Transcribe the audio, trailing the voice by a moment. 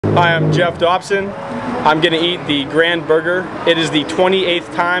Hi, I'm Geoff Dobson. I'm going to eat the Grand Burger. It is the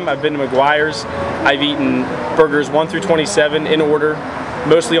 28th time I've been to McGuire's. I've eaten burgers 1 through 27 in order,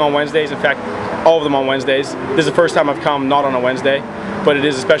 mostly on Wednesdays. In fact, all of them on Wednesdays. This is the first time I've come not on a Wednesday, but it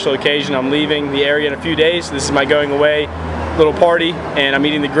is a special occasion. I'm leaving the area in a few days. This is my going away little party, and I'm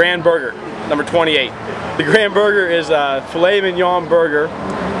eating the Grand Burger, number 28. The Grand Burger is a filet mignon burger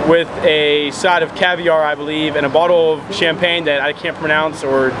with a side of caviar, I believe, and a bottle of champagne that I can't pronounce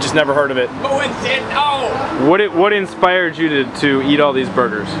or just never heard of it. What inspired you to eat all these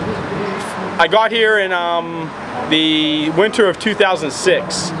burgers? I got here in the winter of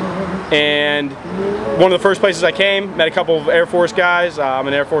 2006, and one of the first places I came, met a couple of Air Force guys. I'm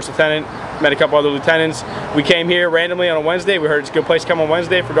an Air Force lieutenant, met a couple other lieutenants. We came here randomly on a Wednesday. We heard it's a good place to come on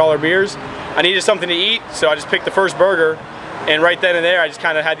Wednesday for dollar beers. I needed something to eat, so I just picked the first burger. And right then and there, I just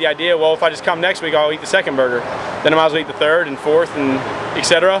kind of had the idea, well, if I just come next week, I'll eat the second burger. Then I might as well eat the third and fourth and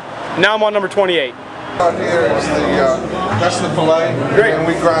etc. Now I'm on number 28. Out here is that's the filet, Great. And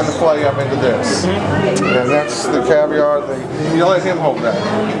we grind the filet up into this. And that's the caviar. You let him hold that.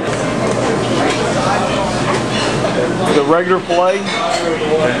 The regular filet,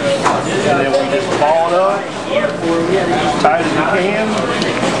 and then we just ball it up as tight as we can.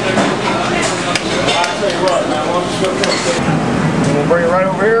 And we'll bring it right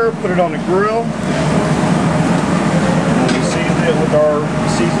over here, put it on the grill, and we season it with our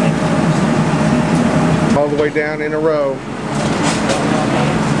seasoning. All the way down in a row.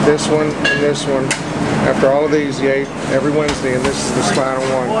 This one and this one. After all of these, you ate every Wednesday, and this is the final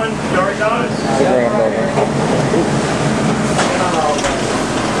one. You already got it? The Grand Burger.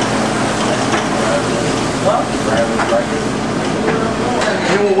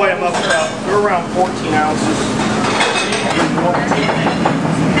 Then we'll weigh them up about, they're around 14 ounces.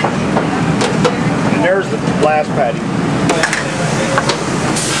 And there's the last patty.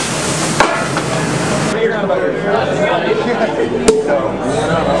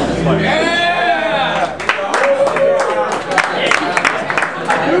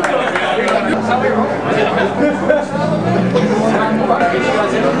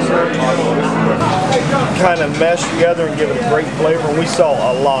 Kind of mesh together and give it a great flavor, and we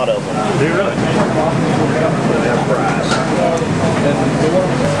saw a lot of them. Do you really?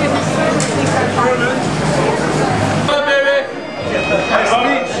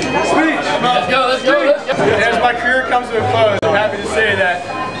 Let's go. As my career comes to a close, I'm happy to say that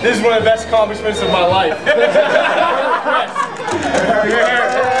this is one of the best accomplishments of my life.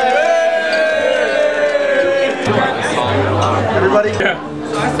 Everybody? Yeah.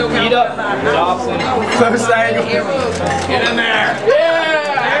 Eat up, Dobson. Close angle. Get in there.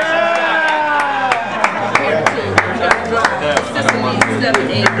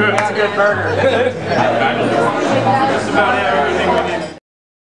 Good. It's a good burger. Just about everything we need.